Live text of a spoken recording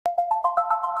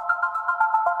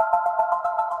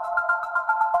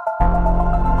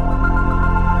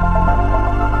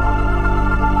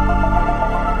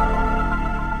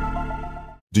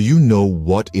Do you know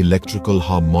what electrical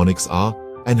harmonics are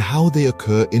and how they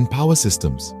occur in power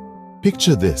systems?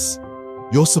 Picture this.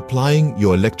 You're supplying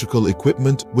your electrical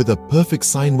equipment with a perfect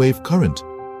sine wave current,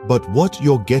 but what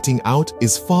you're getting out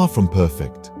is far from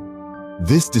perfect.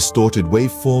 This distorted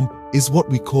waveform is what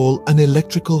we call an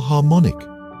electrical harmonic.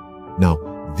 Now,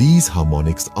 these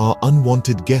harmonics are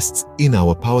unwanted guests in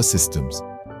our power systems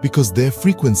because their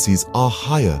frequencies are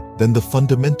higher than the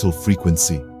fundamental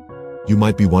frequency. You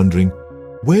might be wondering,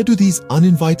 where do these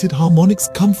uninvited harmonics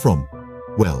come from?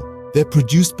 Well, they're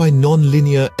produced by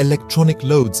non-linear electronic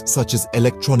loads such as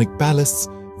electronic ballasts,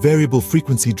 variable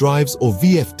frequency drives or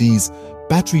VFDs,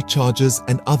 battery chargers,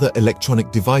 and other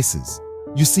electronic devices.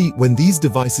 You see, when these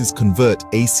devices convert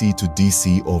AC to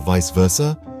DC or vice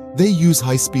versa, they use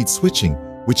high-speed switching,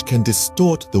 which can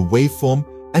distort the waveform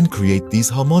and create these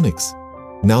harmonics.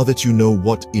 Now that you know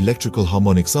what electrical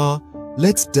harmonics are,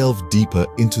 let's delve deeper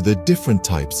into the different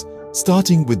types,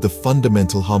 starting with the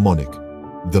fundamental harmonic.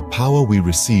 The power we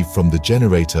receive from the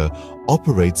generator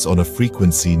operates on a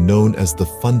frequency known as the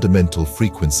fundamental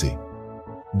frequency.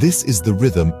 This is the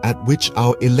rhythm at which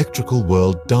our electrical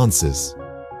world dances.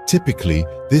 Typically,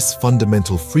 this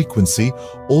fundamental frequency,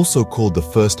 also called the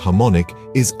first harmonic,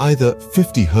 is either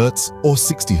 50 Hz or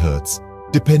 60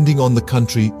 Hz, depending on the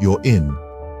country you're in.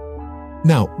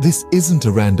 Now, this isn't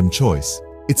a random choice.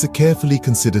 It's a carefully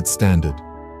considered standard.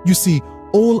 You see,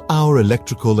 all our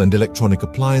electrical and electronic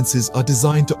appliances are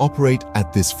designed to operate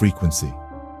at this frequency.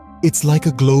 It's like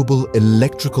a global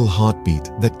electrical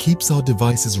heartbeat that keeps our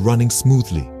devices running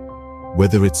smoothly.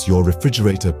 Whether it's your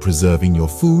refrigerator preserving your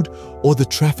food or the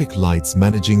traffic lights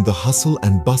managing the hustle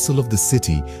and bustle of the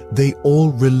city, they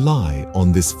all rely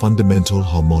on this fundamental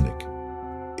harmonic.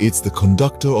 It's the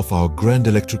conductor of our grand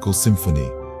electrical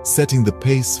symphony, setting the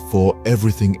pace for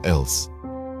everything else.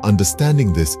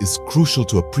 Understanding this is crucial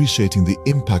to appreciating the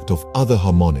impact of other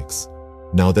harmonics.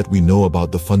 Now that we know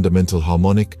about the fundamental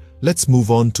harmonic, let's move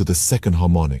on to the second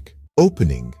harmonic.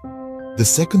 Opening. The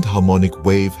second harmonic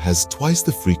wave has twice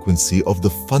the frequency of the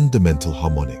fundamental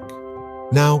harmonic.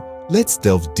 Now, let's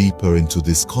delve deeper into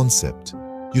this concept.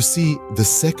 You see, the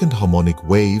second harmonic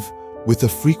wave, with a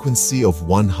frequency of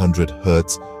 100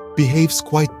 Hz, behaves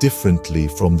quite differently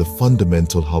from the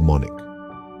fundamental harmonic.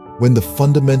 When the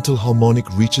fundamental harmonic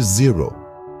reaches zero,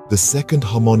 the second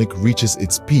harmonic reaches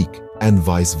its peak and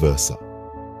vice versa.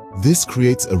 This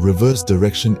creates a reverse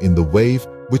direction in the wave,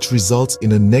 which results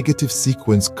in a negative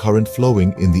sequence current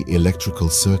flowing in the electrical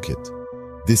circuit.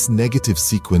 This negative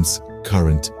sequence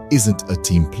current isn't a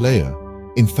team player.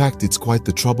 In fact, it's quite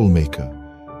the troublemaker.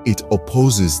 It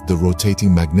opposes the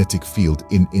rotating magnetic field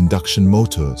in induction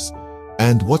motors.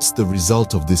 And what's the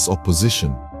result of this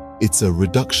opposition? It's a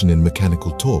reduction in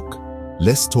mechanical torque.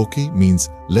 Less torque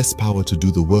means less power to do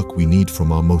the work we need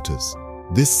from our motors.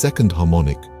 This second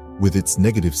harmonic, with its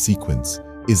negative sequence,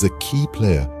 is a key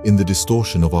player in the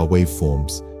distortion of our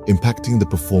waveforms, impacting the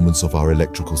performance of our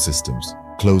electrical systems.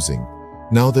 Closing.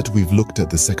 Now that we've looked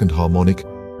at the second harmonic,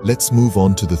 let's move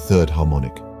on to the third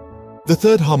harmonic. The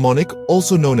third harmonic,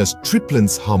 also known as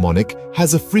triplets harmonic,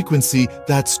 has a frequency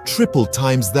that's triple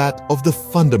times that of the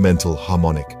fundamental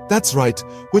harmonic. That's right,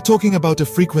 we're talking about a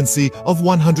frequency of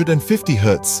 150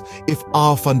 Hz if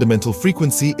our fundamental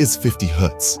frequency is 50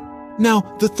 Hz. Now,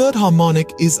 the third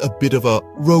harmonic is a bit of a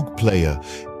rogue player.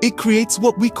 It creates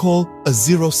what we call a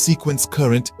zero-sequence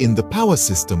current in the power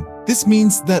system. This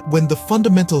means that when the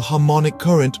fundamental harmonic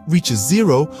current reaches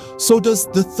zero, so does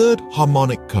the third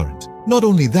harmonic current. Not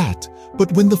only that,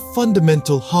 but when the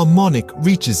fundamental harmonic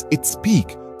reaches its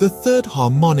peak, the third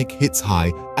harmonic hits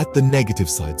high at the negative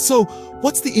side. So,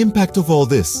 what's the impact of all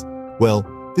this? Well,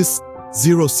 this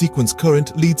zero-sequence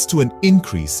current leads to an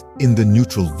increase in the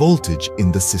neutral voltage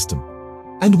in the system.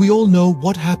 And we all know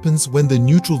what happens when the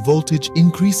neutral voltage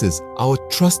increases. Our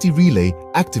trusty relay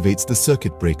activates the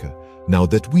circuit breaker. Now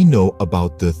that we know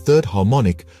about the third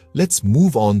harmonic, let's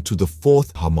move on to the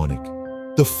fourth harmonic.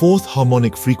 The fourth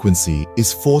harmonic frequency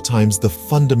is 4 times the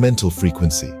fundamental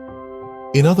frequency.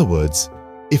 In other words,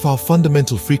 if our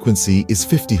fundamental frequency is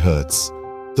 50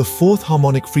 Hz, the fourth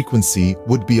harmonic frequency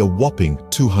would be a whopping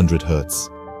 200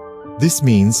 Hz. This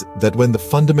means that when the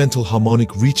fundamental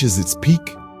harmonic reaches its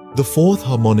peak, the fourth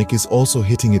harmonic is also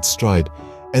hitting its stride,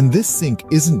 and this sync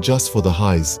isn't just for the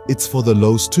highs, it's for the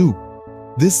lows too.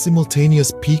 This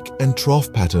simultaneous peak and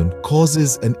trough pattern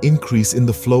causes an increase in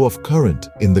the flow of current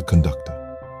in the conductor.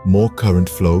 More current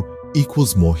flow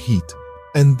equals more heat,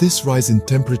 and this rise in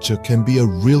temperature can be a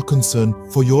real concern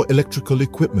for your electrical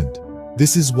equipment.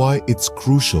 This is why it's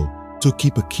crucial to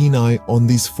keep a keen eye on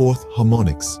these fourth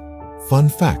harmonics. Fun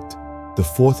fact, the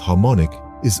fourth harmonic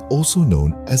is also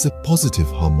known as a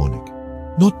positive harmonic.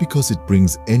 not because it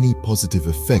brings any positive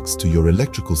effects to your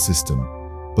electrical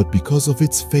system, but because of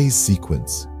its phase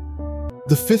sequence.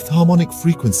 The fifth harmonic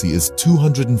frequency is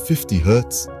 250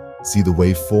 Hz. See the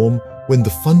waveform? When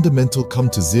the fundamental come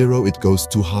to zero, it goes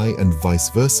too high and vice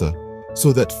versa.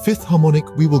 So that fifth harmonic,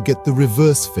 we will get the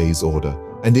reverse phase order,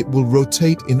 and it will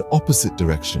rotate in opposite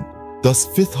direction. Thus,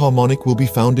 fifth harmonic will be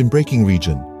found in braking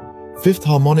region. Fifth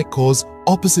harmonic cause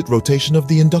opposite rotation of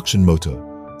the induction motor,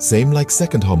 same like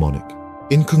second harmonic.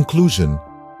 In conclusion,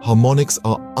 harmonics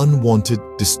are unwanted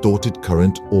distorted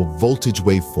current or voltage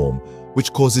waveform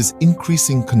which causes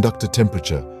increasing conductor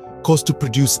temperature, caused to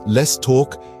produce less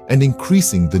torque and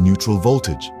increasing the neutral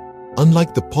voltage.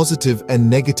 Unlike the positive and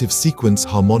negative sequence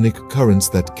harmonic currents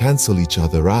that cancel each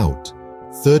other out,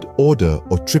 third order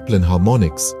or triplen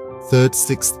harmonics, third,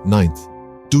 sixth, ninth,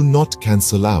 do not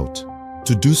cancel out.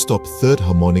 To do stop third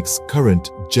harmonics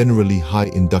current, generally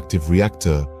high inductive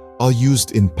reactor, are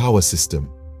used in power system.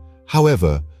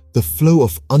 However, the flow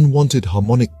of unwanted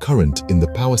harmonic current in the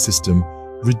power system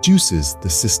reduces the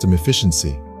system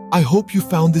efficiency. I hope you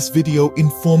found this video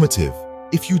informative.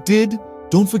 If you did,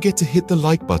 don't forget to hit the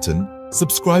like button,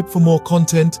 subscribe for more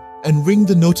content, and ring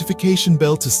the notification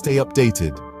bell to stay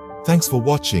updated. Thanks for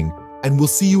watching, and we'll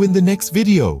see you in the next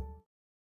video.